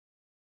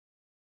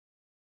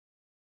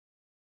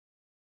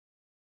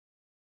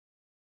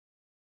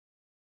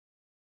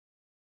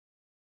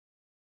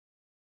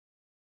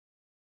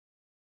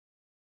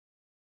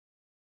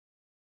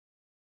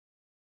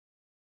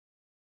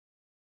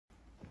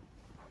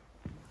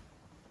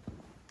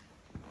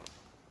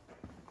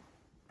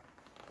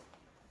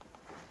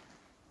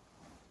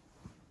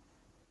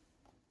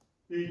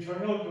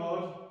Eternal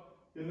God,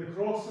 in the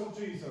cross of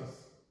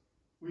Jesus,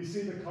 we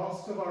see the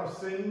cost of our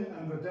sin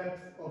and the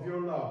depth of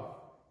your love.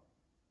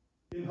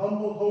 In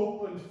humble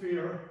hope and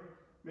fear,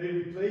 may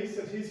we place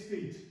at his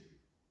feet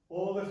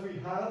all that we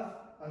have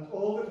and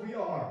all that we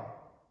are,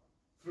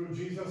 through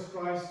Jesus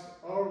Christ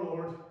our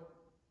Lord.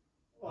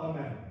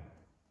 Amen.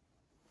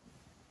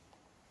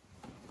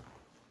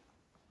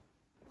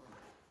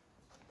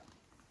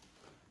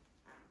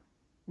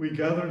 We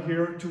gather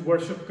here to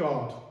worship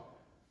God.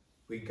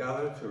 We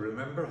gather to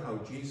remember how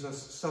Jesus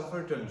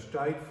suffered and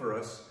died for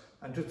us,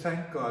 and to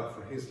thank God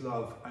for his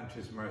love and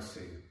his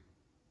mercy.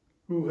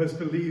 Who has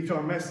believed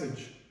our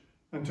message,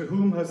 and to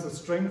whom has the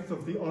strength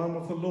of the arm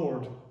of the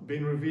Lord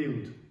been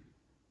revealed?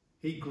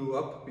 He grew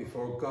up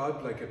before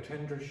God like a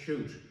tender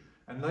shoot,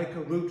 and like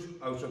a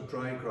root out of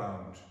dry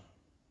ground.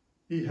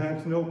 He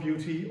had no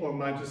beauty or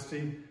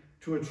majesty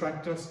to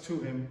attract us to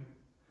him,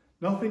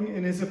 nothing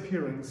in his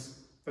appearance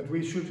that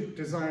we should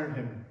desire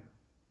him.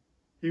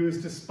 He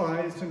was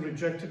despised and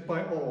rejected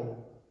by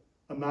all,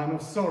 a man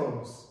of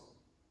sorrows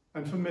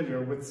and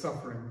familiar with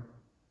suffering.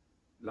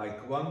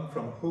 Like one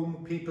from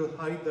whom people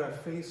hide their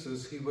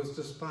faces, he was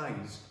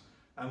despised,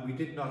 and we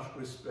did not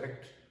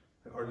respect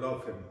or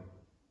love him.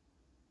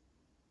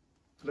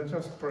 Let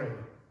us pray.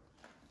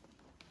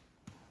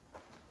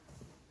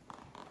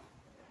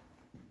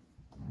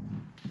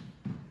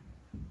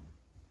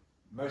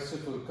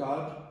 Merciful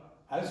God,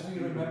 as we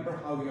remember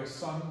how your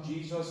Son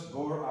Jesus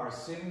bore our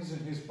sins in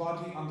his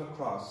body on the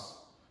cross,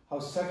 how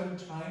 7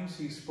 times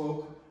he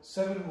spoke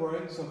 7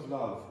 words of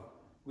love,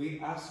 we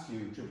ask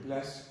you to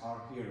bless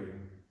our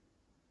hearing.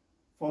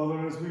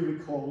 Father, as we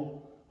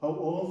recall how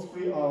all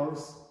 3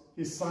 hours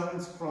his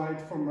silence cried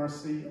for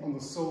mercy on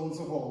the souls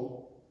of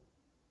all,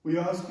 we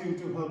ask you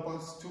to help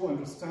us to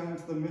understand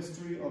the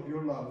mystery of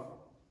your love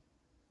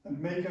and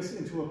make us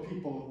into a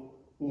people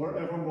who are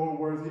ever more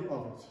worthy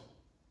of it.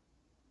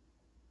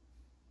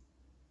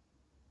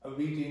 A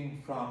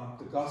reading from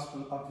the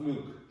Gospel of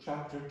Luke,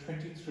 chapter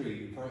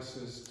 23,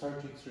 verses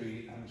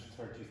 33 and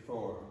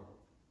 34.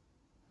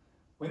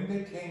 When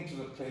they came to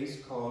the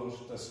place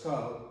called the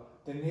Skull,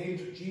 they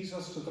nailed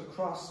Jesus to the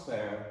cross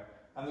there,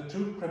 and the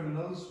 2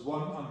 criminals,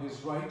 one on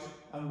his right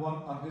and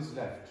one on his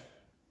left.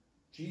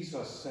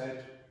 Jesus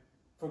said,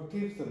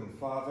 "Forgive them,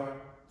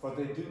 Father, for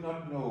they do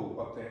not know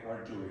what they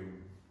are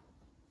doing."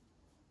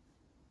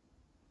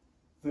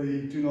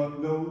 They do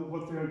not know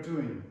what they are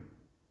doing.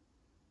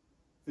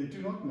 They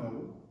do not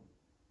know.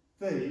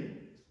 They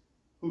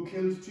who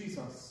killed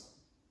Jesus.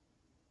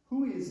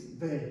 Who is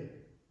they?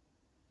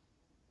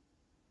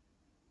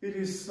 It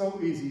is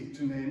so easy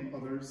to name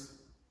others,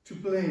 to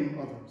blame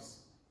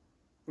others.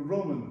 The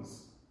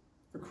Romans,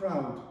 the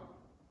crowd,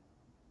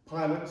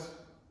 Pilate,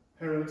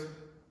 Herod,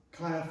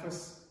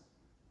 Caiaphas,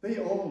 they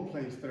all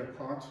played their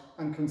part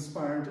and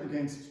conspired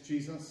against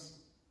Jesus,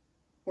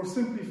 or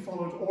simply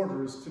followed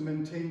orders to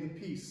maintain the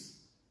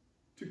peace,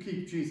 to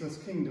keep Jesus'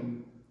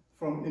 kingdom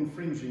from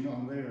infringing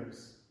on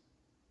theirs.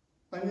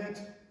 And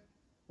yet,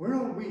 where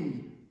are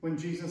we when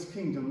Jesus'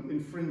 kingdom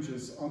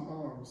infringes on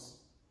ours,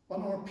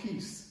 on our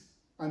peace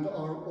and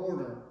our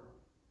order,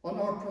 on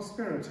our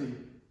prosperity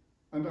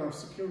and our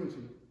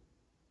security?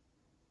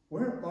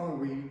 Where are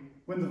we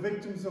when the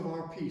victims of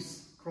our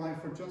peace cry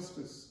for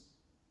justice,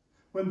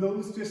 when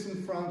those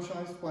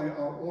disenfranchised by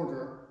our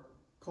order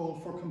call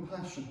for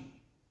compassion,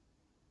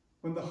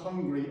 when the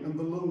hungry and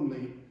the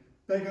lonely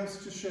beg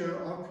us to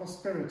share our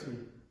prosperity,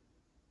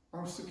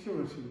 our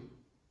security,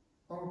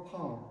 our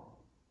power?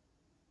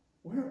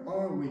 Where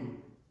are we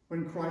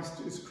when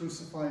Christ is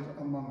crucified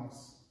among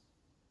us?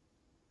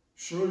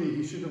 Surely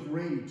he should have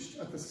raged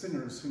at the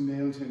sinners who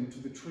nailed him to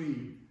the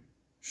tree.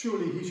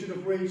 Surely he should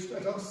have raged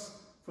at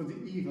us for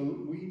the evil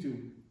we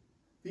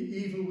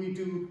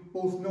do,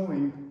 both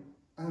knowing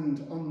and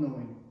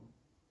unknowing.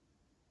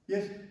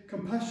 Yet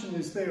compassion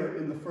is there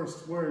in the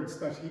first words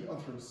that he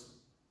utters.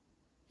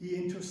 He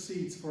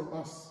intercedes for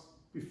us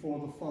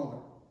before the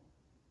Father.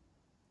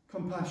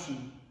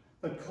 Compassion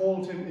that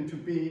called him into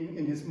being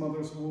in his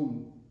mother's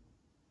womb.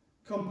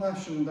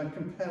 Compassion that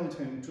compelled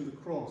him to the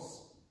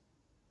cross.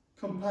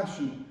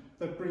 Compassion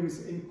that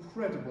brings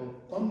incredible,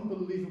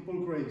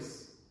 unbelievable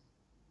grace.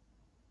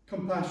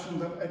 Compassion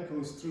that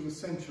echoes through the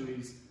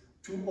centuries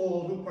to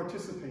all who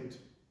participate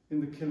in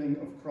the killing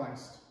of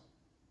Christ.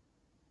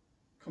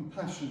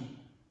 Compassion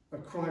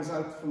that cries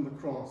out from the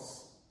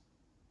cross,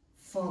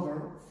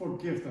 "Father,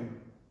 forgive them.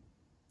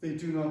 They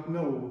do not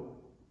know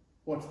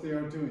what they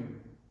are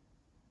doing."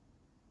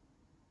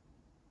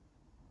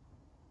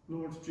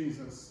 Lord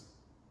Jesus,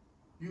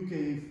 you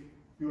gave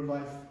your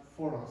life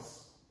for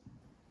us.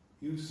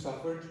 You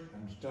suffered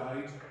and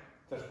died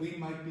that we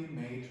might be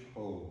made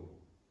whole.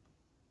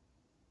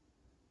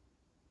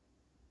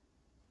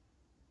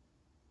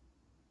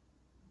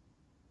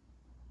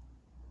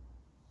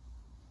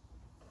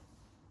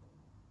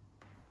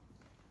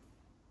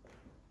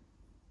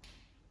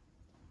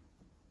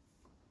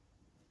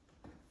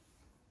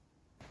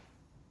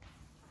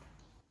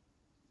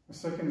 The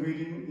second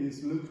reading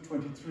is Luke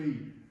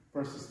 23,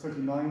 verses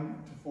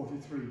 39 to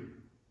 43.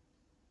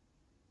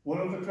 One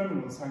of the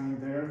criminals hanging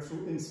there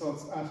threw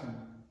insults at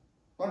him.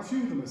 "Aren't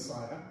you the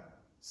Messiah?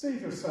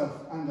 Save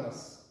yourself and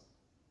us."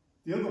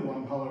 The other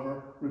one,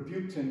 however,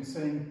 rebuked him,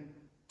 saying,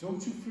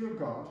 "Don't you fear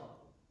God?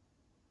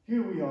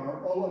 Here we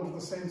are, all under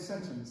the same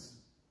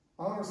sentence.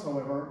 Ours,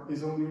 however,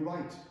 is only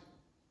right,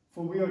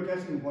 for we are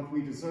getting what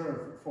we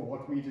deserve for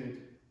what we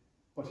did,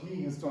 but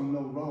he has done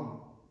no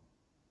wrong."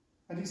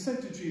 And he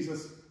said to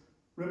Jesus,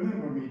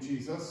 "Remember me,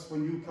 Jesus,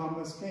 when you come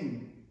as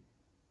king."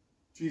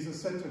 Jesus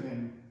said to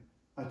him,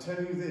 "I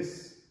tell you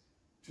this,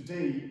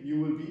 today you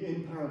will be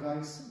in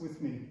paradise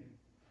with me."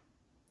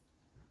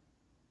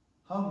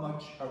 How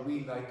much are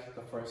we like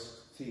the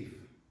first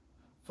thief,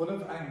 full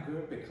of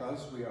anger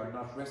because we are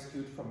not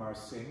rescued from our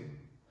sin,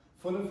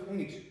 full of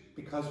hate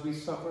because we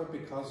suffer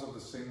because of the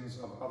sins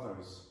of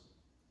others.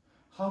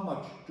 How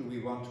much do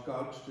we want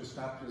God to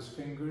snap his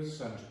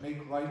fingers and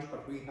make right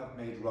what we have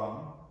made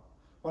wrong,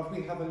 what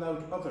we have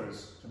allowed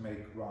others to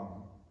make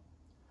wrong?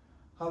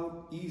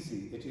 How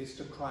easy it is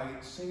to cry,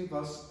 "Save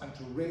us," and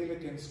to rail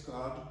against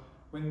God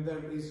when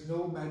there is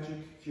no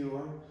magic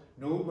cure,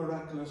 no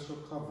miraculous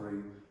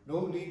recovery, no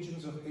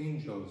legions of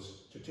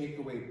angels to take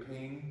away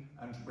pain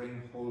and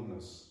bring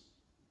wholeness.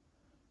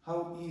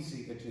 How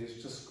easy it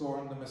is to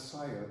scorn the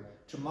Messiah,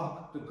 to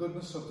mock the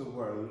goodness of the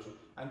world,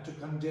 and to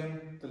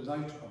condemn the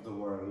light of the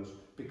world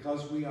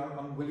because we are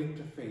unwilling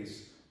to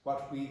face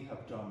what we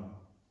have done.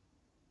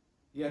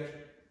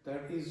 Yet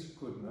there is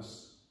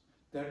goodness.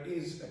 There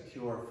is a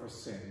cure for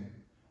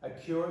sin, a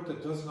cure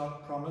that does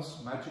not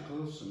promise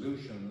magical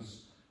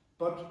solutions,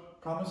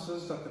 but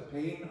promises that the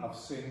pain of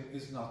sin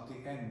is not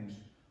the end,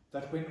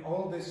 that when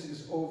all this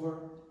is over,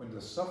 when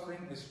the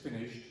suffering is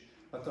finished,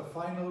 that the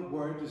final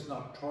word is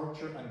not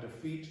torture and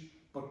defeat,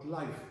 but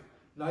life,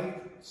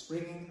 life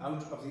springing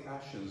out of the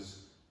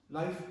ashes,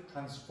 life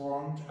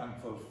transformed and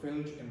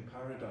fulfilled in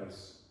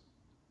paradise.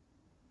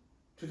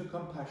 To the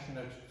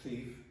compassionate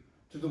thief,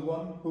 to the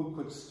one who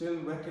could still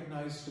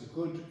recognize the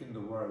good in the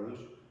world,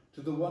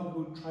 to the one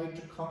who tried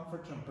to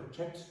comfort and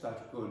protect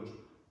that good,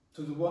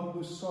 to the one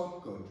who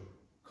sought good,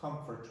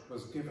 comfort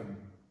was given.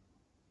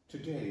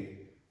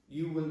 Today,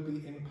 you will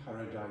be in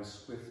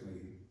paradise with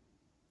me.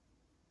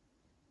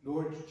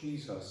 Lord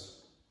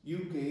Jesus,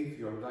 you gave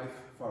your life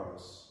for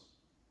us.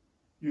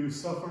 You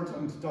suffered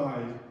and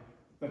died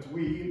that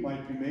we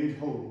might be made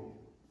whole.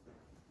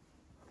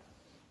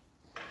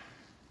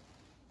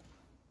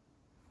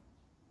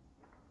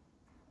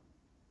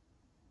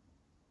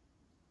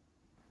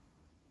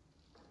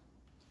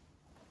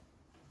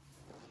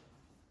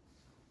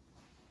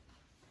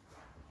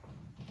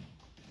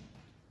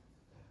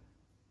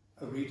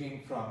 A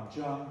reading from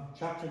John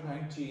chapter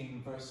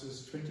 19,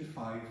 verses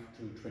 25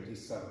 to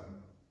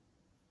 27.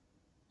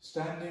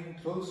 Standing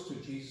close to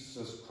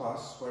Jesus'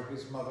 cross were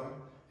his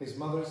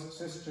mother's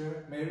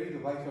sister, Mary, the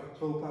wife of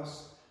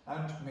Clopas,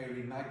 and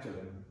Mary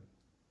Magdalene.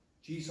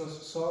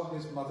 Jesus saw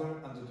his mother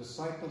and the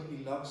disciple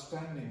he loved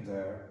standing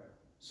there.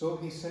 So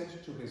he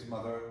said to his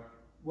mother,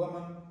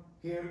 "Woman,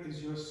 here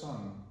is your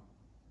son."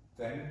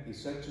 Then he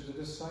said to the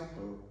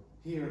disciple,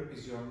 "Here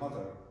is your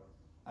mother."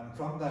 And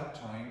from that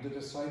time the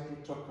disciple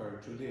took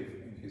her to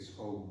live in his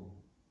home.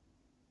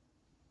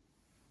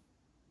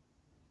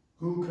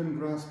 Who can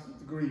grasp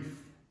the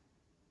grief?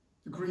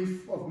 The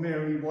grief of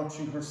Mary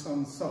watching her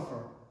son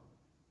suffer.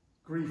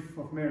 Grief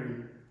of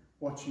Mary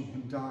watching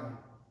him die.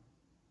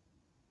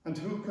 And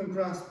who can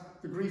grasp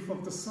the grief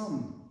of the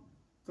son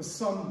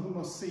who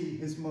must see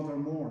his mother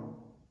mourn?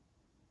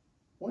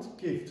 What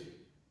gift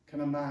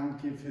can a man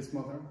give his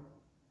mother?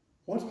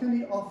 What can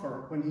he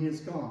offer when he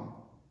is gone?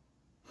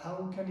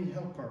 How can he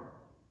help her,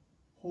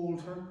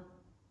 hold her,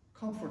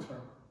 comfort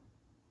her,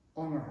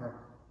 honour her?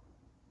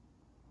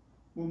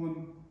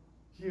 Woman,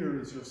 here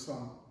is your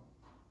son.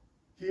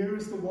 Here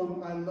is the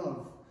one I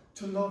love,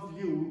 to love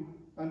you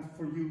and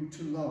for you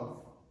to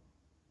love.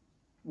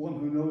 One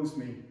who knows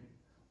me,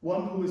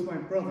 one who is my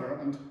brother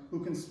and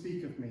who can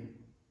speak of me.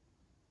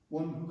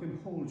 One who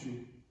can hold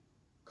you,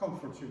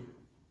 comfort you,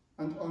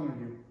 and honour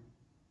you.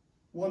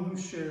 One who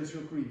shares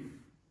your grief.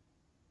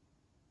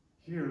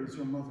 Here is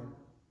your mother.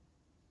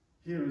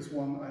 Here is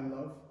one I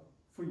love,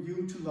 for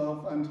you to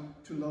love and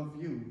to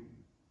love you.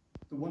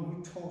 The one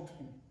who taught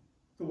me,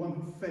 the one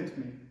who fed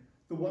me,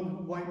 the one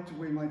who wiped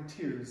away my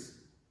tears,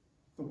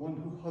 the one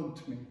who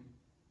hugged me,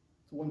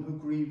 the one who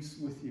grieves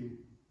with you.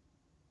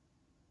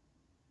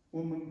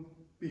 Woman,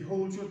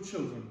 behold your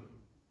children.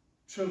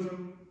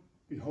 Children,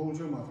 behold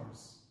your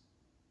mothers.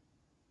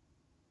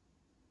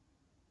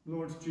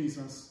 Lord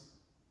Jesus,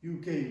 you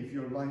gave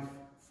your life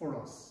for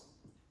us.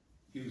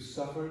 You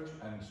suffered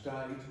and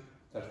died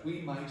that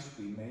we might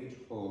be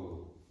made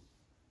whole.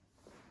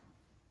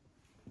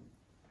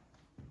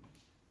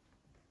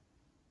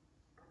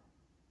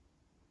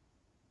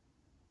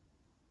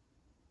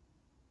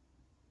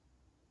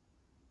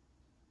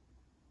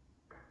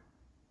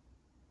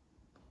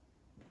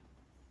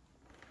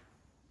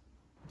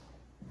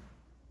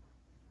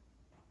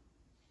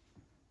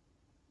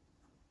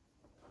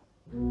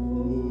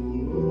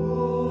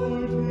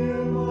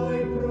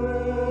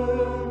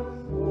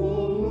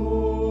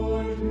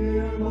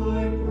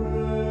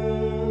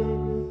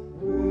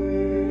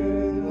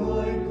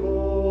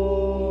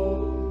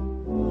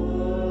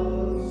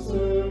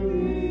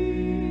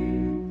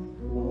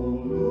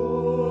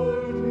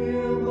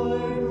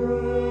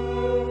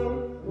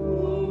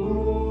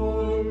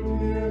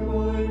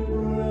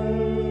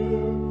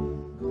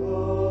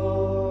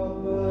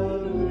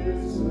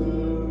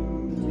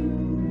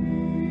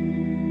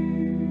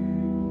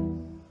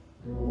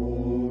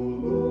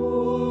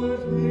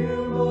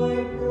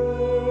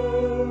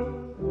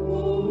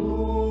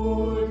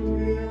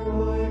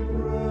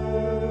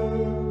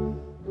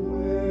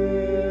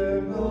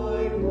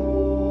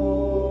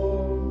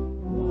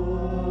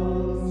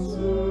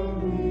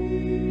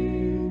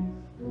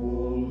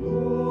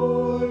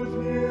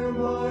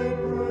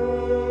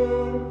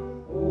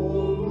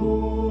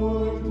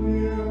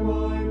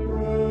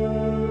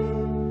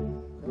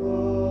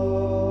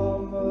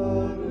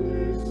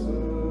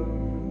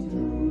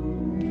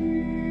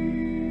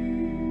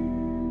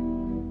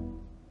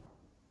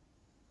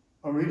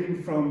 A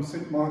reading from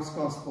St. Mark's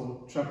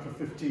Gospel, chapter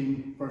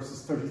 15,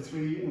 verses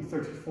 33 and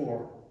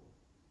 34.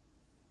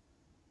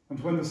 And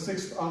when the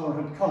 6th hour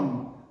had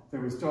come, there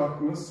was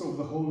darkness over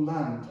the whole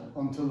land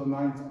until the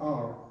 9th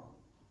hour.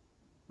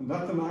 And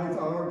at the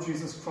 9th hour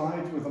Jesus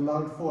cried with a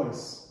loud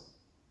voice,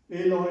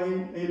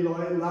 Eloi,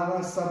 Eloi,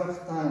 lama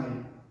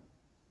sabachthani,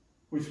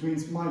 which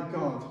means, my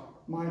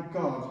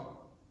God,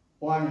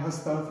 why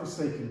hast thou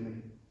forsaken me?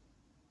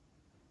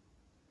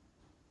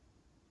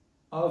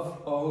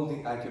 Of all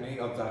the agony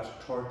of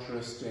that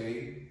torturous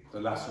day, the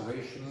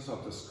lacerations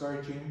of the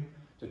scourging,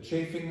 the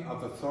chafing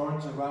of the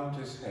thorns around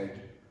his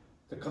head,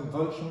 the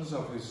convulsions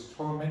of his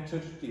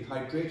tormented,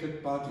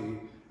 dehydrated body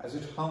as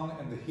it hung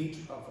in the heat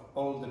of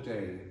all the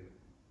day,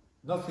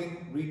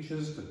 nothing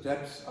reaches the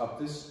depths of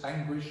this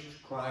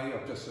anguished cry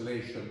of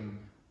desolation,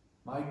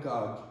 my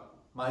God,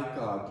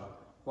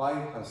 why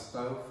hast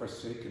thou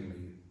forsaken me?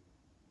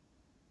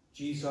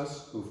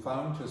 Jesus, who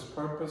found his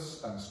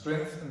purpose and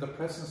strength in the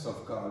presence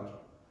of God,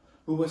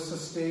 who was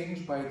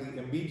sustained by the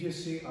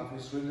immediacy of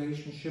his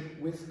relationship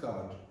with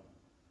God,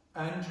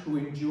 and who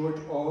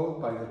endured all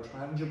by the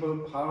tangible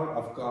power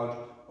of God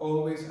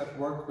always at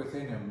work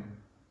within him,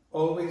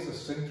 always a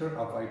centre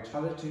of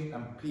vitality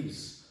and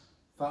peace,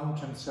 found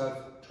himself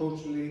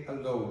totally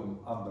alone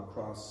on the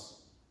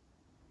cross.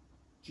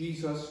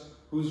 Jesus,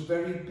 whose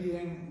very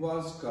being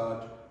was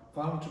God,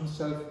 found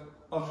himself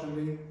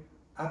utterly,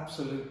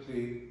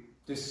 absolutely,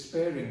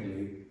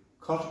 despairingly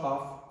cut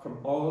off from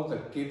all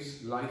that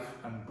gives life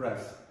and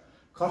breath,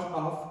 cut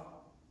off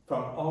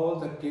from all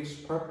that gives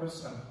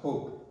purpose and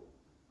hope,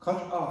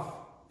 cut off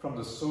from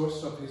the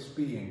source of his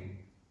being,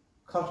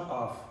 cut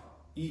off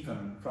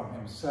even from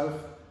himself,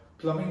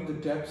 plumbing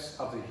the depths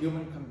of the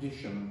human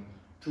condition,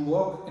 to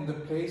walk in the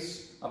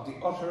place of the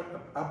utter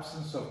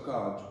absence of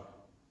God,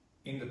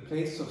 in the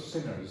place of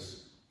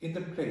sinners, in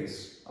the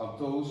place of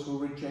those who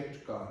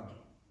reject God.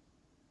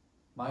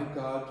 My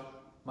God,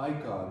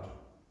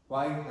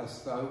 why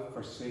hast thou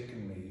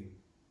forsaken me?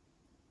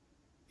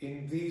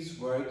 In these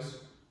words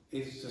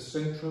is the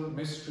central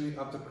mystery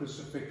of the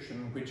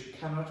crucifixion, which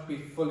cannot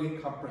be fully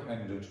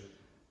comprehended,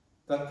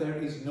 that there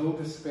is no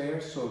despair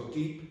so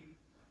deep,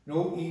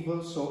 no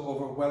evil so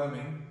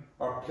overwhelming,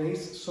 or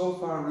place so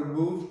far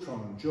removed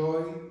from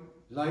joy,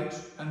 light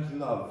and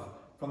love,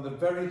 from the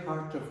very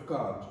heart of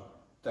God,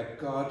 that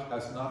God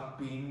has not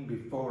been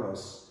before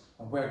us,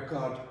 and where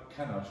God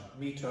cannot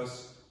meet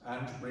us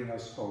and bring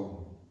us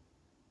home.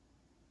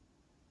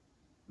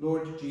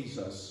 Lord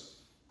Jesus,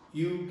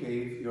 you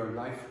gave your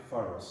life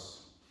for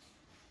us.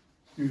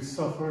 You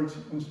suffered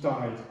and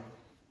died,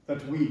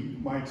 that we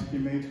might be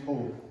made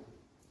whole.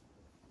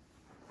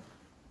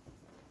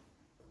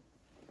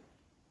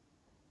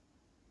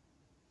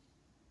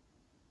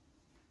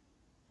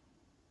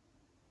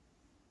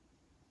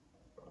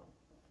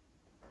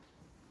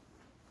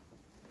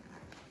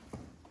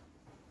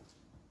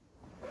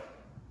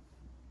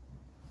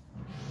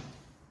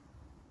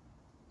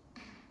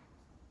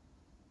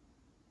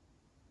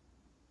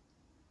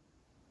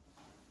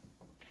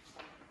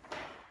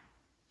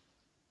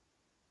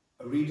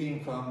 A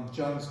reading from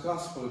John's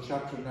Gospel,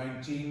 chapter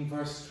 19,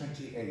 verse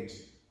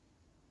 28.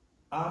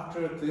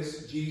 After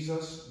this,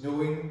 Jesus,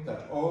 knowing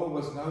that all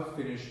was now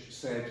finished,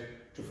 said,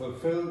 to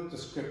fulfill the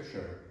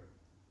scripture,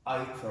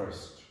 I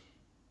thirst.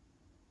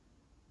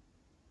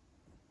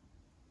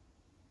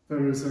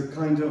 There is a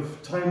kind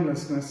of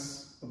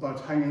timelessness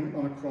about hanging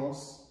on a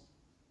cross.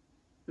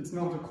 It's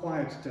not a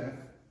quiet death,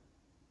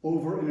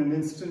 over in an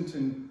instant,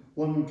 in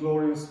one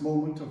glorious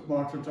moment of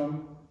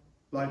martyrdom,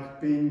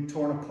 like being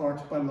torn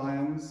apart by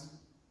lions.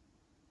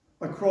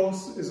 A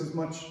cross is as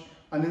much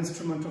an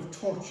instrument of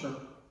torture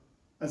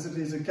as it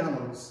is a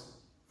gallows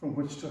from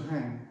which to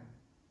hang.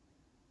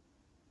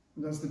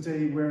 And as the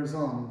day wears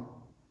on,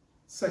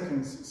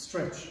 seconds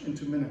stretch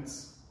into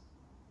minutes,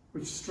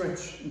 which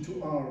stretch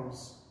into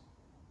hours,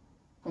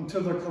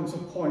 until there comes a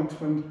point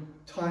when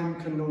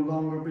time can no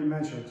longer be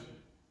measured,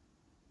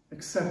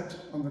 except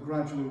on the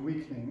gradual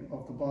weakening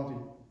of the body,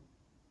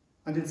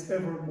 and its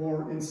ever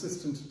more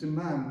insistent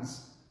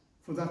demands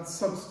for that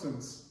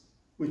substance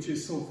which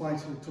is so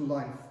vital to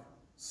life,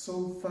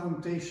 so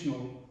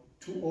foundational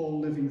to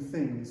all living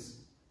things,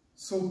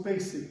 so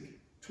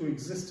basic to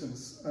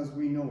existence as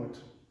we know it.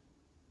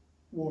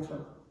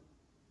 Water.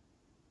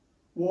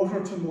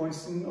 Water to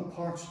moisten a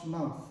parched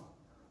mouth,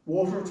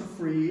 water to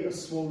free a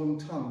swollen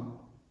tongue,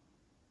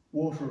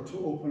 water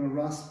to open a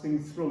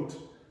rasping throat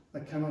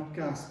that cannot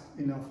gasp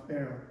enough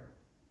air,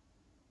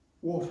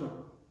 water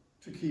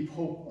to keep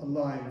hope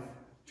alive,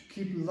 to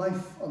keep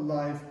life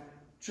alive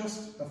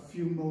just a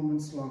few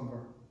moments longer.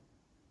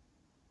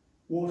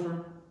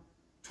 Water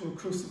to a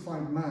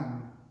crucified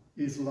man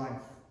is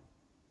life.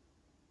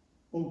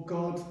 O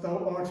God, thou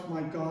art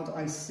my God,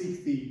 I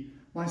seek thee.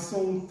 My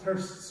soul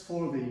thirsts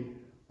for thee,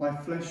 my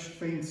flesh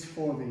faints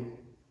for thee,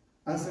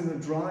 as in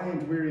a dry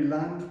and weary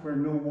land where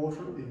no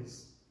water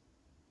is.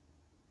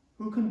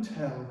 Who can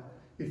tell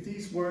if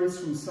these words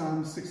from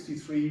Psalm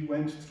 63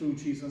 went through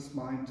Jesus'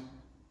 mind?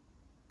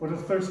 But a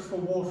thirst for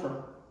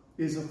water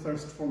is a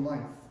thirst for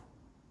life,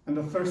 and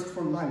a thirst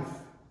for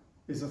life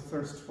is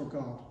athirst for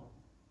God,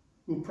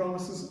 who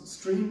promises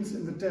streams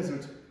in the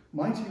desert,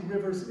 mighty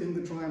rivers in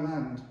the dry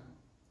land,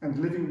 and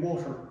living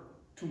water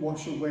to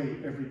wash away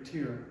every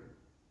tear.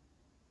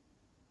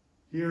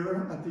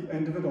 Here, at the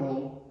end of it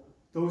all,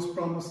 those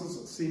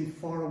promises seem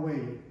far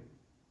away,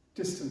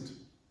 distant,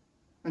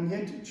 and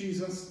yet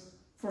Jesus,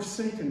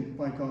 forsaken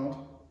by God,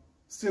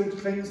 still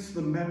clings to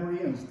the memory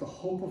and the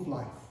hope of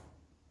life.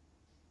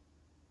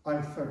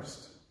 I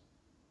thirst.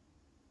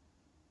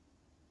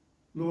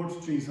 Lord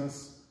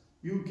Jesus,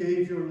 you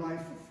gave your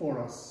life for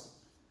us.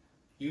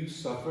 You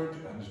suffered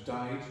and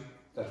died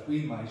that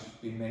we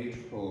might be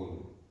made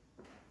whole.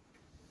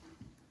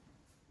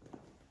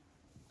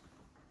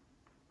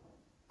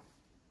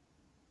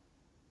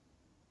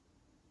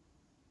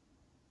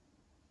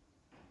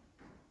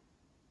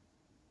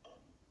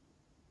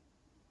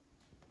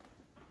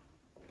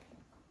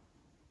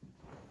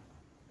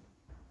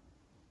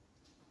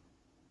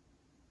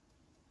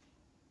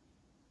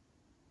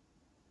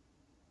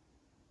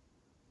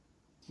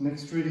 The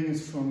next reading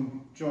is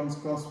from John's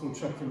Gospel,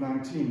 chapter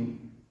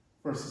 19,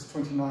 verses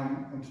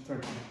 29 and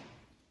 30.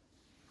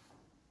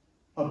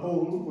 A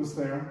bowl was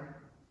there,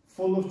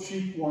 full of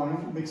cheap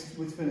wine mixed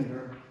with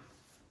vinegar,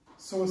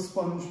 so a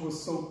sponge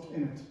was soaked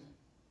in it,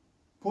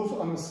 put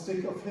on a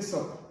stick of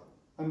hyssop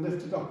and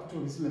lifted up to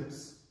his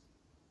lips.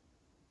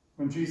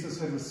 When Jesus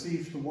had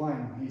received the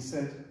wine, he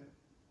said,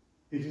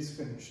 "It is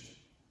finished."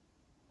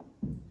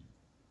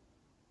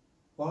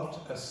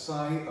 What a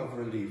sigh of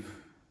relief!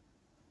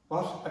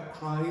 What a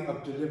cry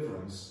of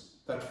deliverance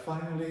that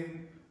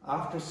finally,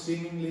 after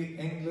seemingly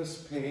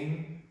endless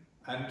pain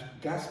and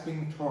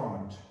gasping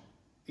torment,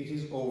 it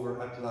is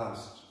over at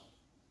last.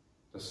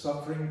 The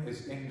suffering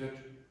is ended,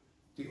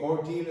 the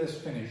ordeal is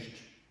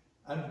finished,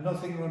 and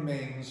nothing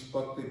remains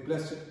but the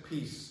blessed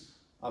peace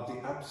of the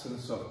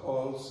absence of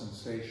all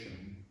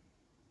sensation.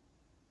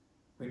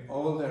 When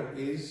all there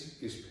is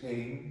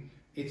pain,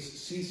 its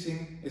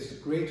ceasing is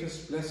the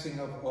greatest blessing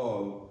of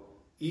all,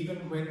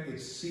 even when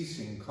its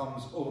ceasing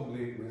comes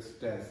only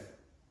with death.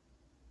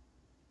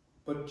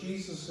 But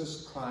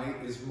Jesus' cry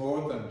is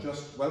more than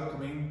just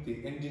welcoming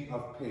the ending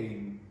of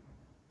pain.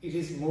 It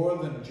is more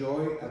than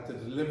joy at the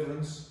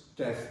deliverance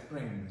death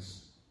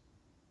brings.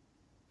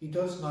 He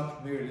does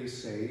not merely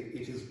say,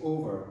 "It is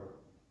over."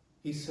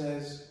 He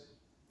says,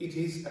 "It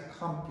is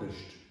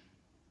accomplished,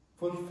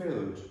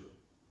 fulfilled,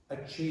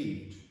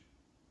 achieved."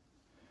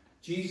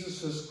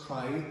 Jesus'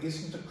 cry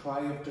isn't a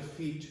cry of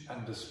defeat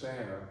and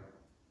despair.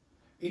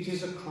 It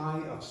is a cry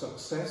of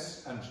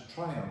success and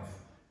triumph,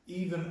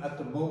 even at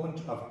the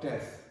moment of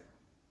death,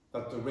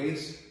 that the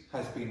race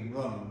has been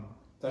run,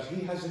 that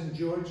he has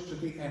endured to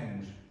the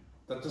end,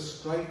 that the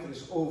strife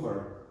is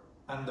over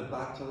and the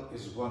battle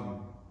is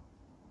won.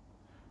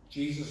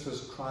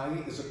 Jesus' cry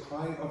is a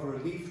cry of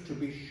relief, to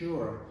be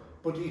sure,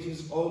 but it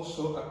is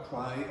also a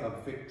cry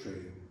of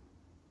victory.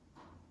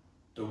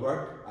 The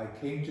work I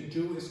came to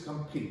do is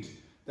complete.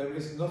 There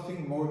is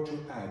nothing more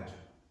to add.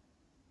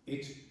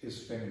 It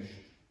is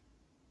finished.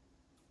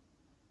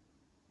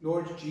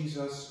 Lord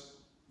Jesus,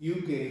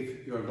 you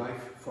gave your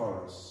life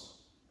for us.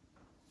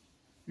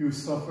 You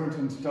suffered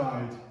and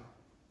died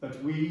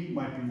that we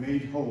might be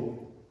made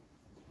whole.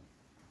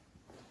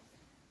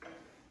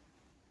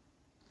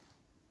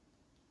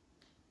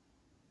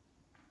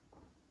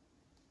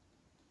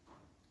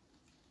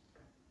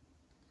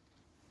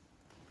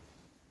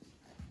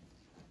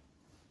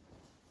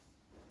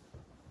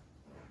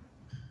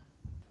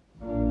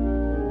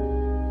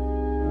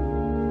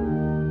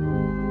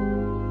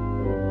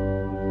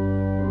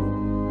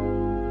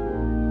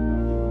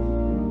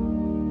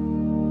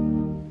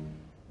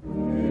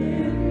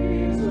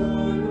 There is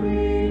a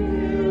green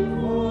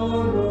hill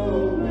far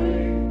away.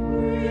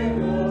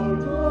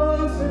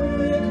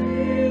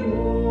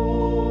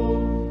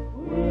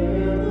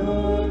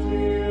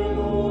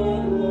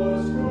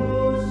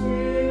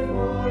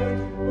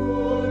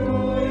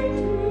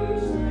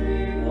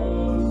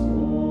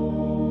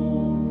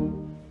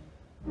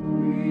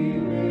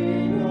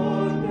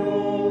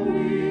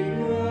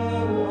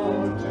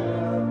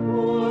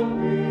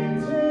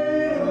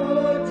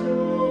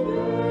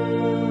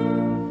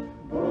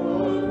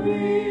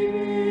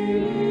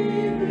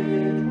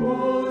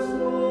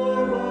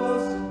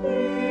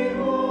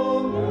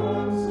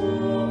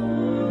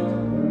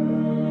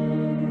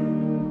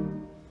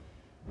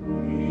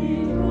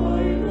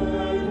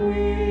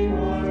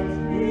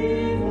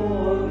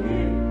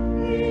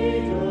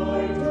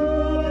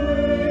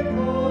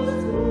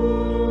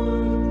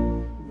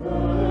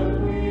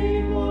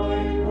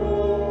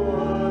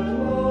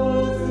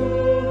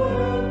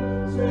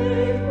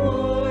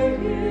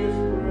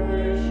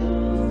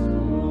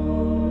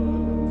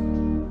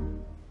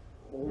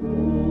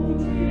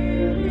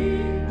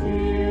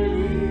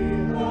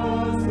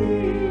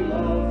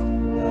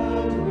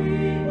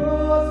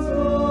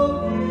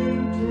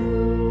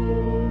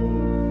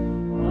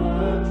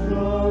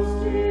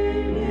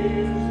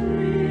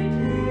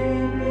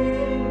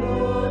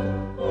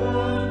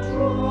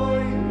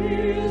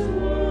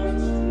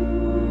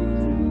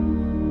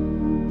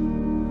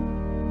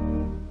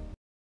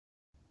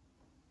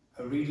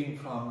 reading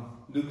from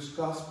Luke's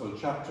Gospel,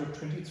 chapter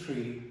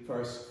 23,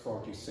 verse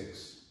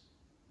 46.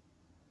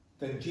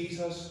 Then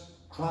Jesus,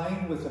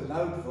 crying with a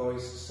loud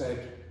voice,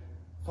 said,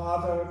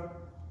 Father,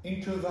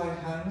 into thy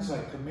hands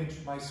I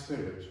commit my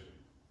spirit.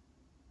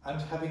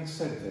 And having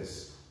said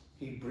this,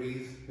 he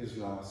breathed his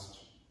last.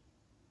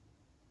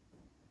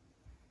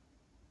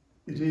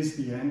 It is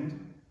the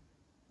end,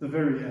 the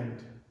very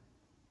end.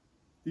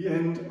 The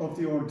end of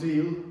the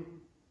ordeal,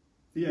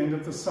 the end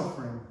of the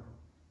suffering.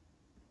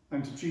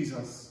 And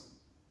Jesus,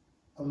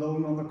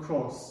 alone on the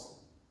cross,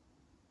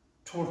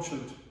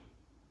 tortured,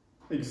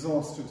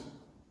 exhausted,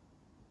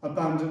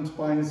 abandoned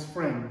by his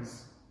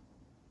friends,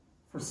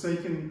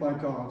 forsaken by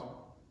God,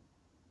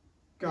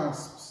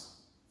 gasps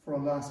for a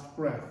last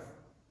breath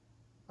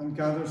and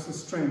gathers the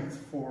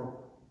strength for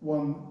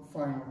one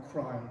final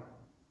cry.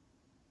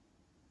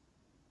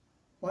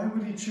 Why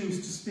would he choose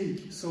to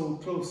speak so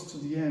close to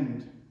the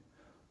end?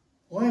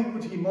 Why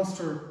would he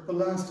muster the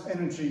last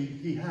energy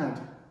he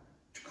had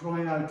to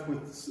cry out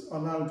with a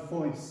loud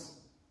voice?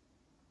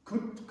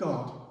 Could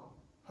God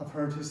have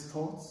heard his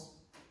thoughts?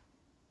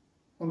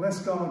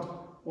 Unless God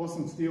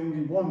wasn't the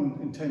only one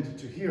intended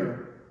to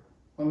hear,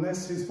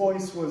 unless his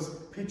voice was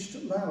pitched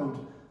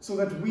loud so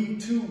that we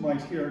too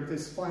might hear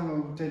this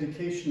final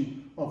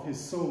dedication of his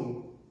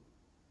soul.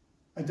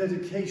 A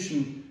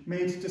dedication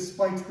made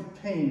despite the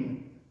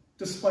pain,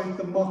 despite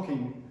the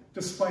mocking,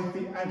 despite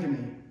the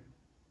agony,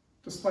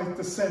 despite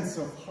the sense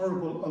of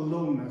horrible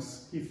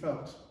aloneness he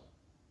felt.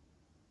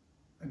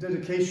 A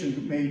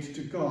dedication made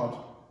to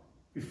God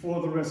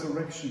before the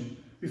resurrection,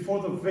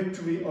 before the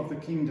victory of the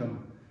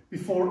kingdom,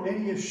 before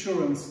any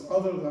assurance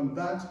other than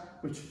that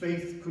which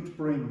faith could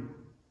bring.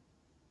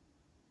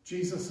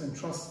 Jesus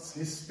entrusts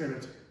his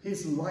spirit,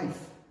 his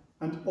life,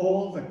 and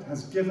all that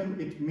has given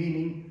it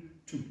meaning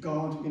to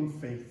God in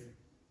faith.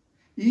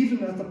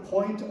 Even at the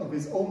point of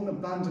his own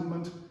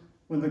abandonment,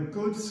 when the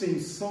good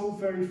seems so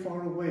very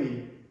far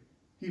away,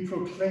 he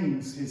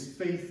proclaims his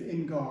faith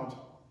in God,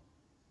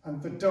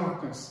 and the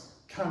darkness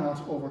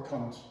cannot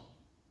overcome it.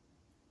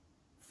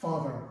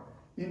 Father,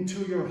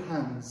 into your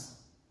hands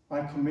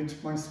I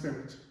commit my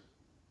spirit.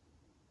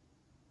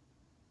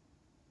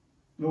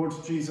 Lord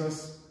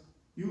Jesus,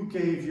 you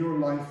gave your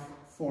life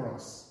for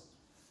us.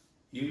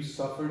 You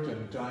suffered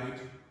and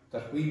died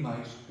that we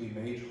might be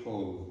made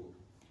whole.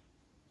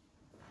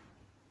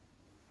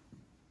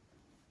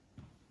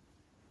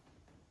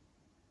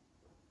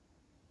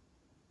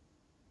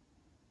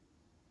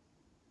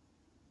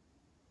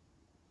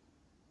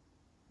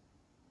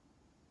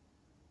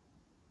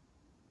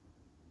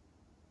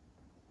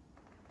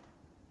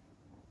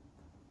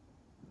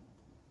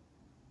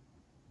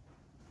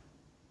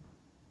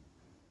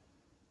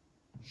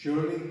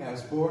 Surely he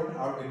has borne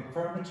our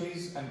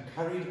infirmities and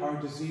carried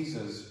our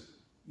diseases,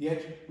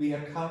 yet we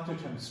accounted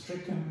him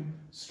stricken,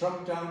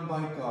 struck down by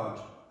God,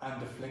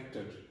 and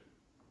afflicted.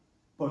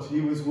 But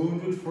he was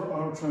wounded for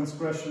our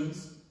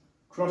transgressions,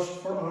 crushed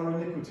for our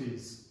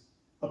iniquities.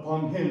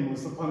 Upon him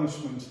was the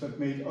punishment that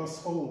made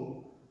us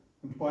whole,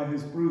 and by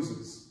his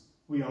bruises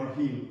we are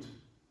healed.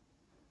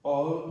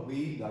 All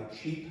we like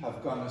sheep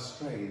have gone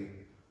astray.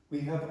 We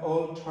have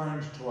all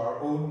turned to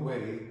our own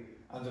way,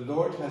 and the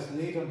Lord has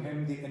laid on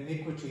him the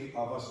iniquity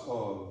of us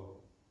all.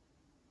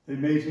 They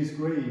made his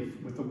grave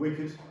with the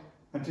wicked,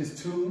 and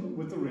his tomb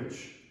with the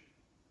rich,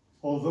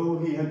 although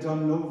he had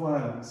done no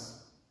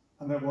violence,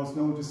 and there was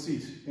no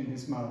deceit in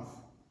his mouth.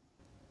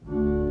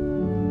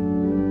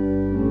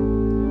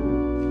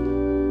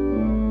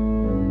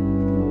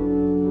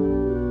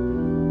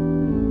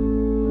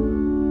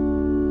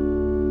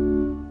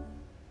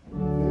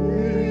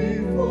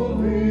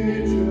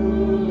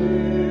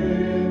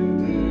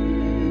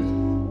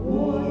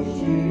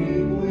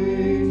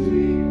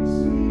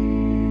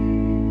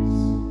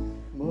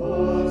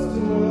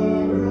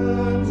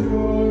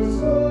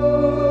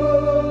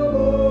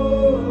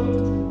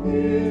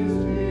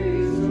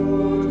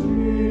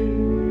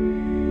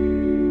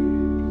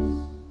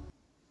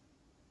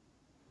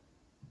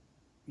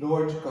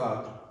 Lord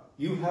God,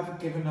 you have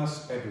given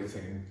us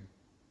everything.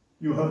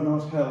 You have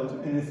not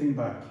held anything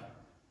back.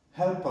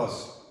 Help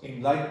us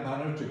in like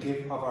manner to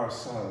give of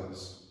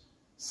ourselves.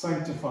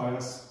 Sanctify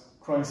us,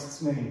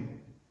 Christ's name.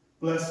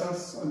 Bless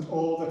us and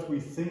all that we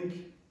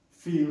think,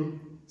 feel,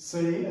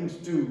 say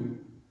and do,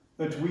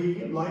 that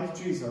we, like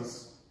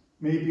Jesus,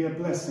 may be a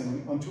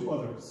blessing unto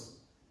others.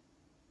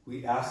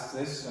 We ask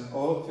this and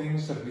all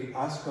things that we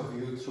ask of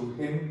you through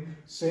him,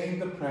 saying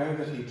the prayer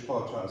that he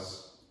taught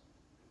us.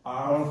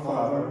 Our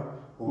Father,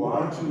 who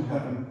art in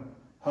heaven,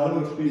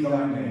 hallowed be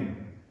thy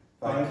name.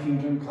 Thy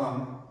kingdom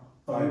come,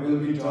 thy will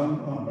be done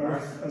on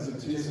earth as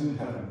it is in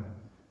heaven.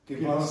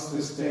 Give us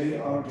this day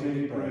our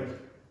daily bread,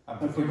 and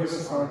forgive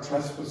us our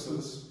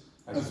trespasses,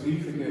 as we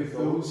forgive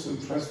those who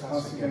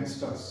trespass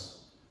against us.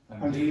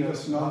 And lead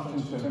us not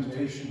into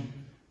temptation,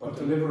 but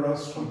deliver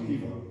us from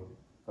evil.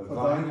 For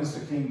thine is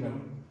the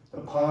kingdom, the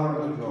power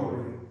and the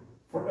glory,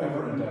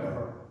 forever and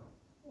ever.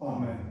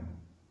 Amen.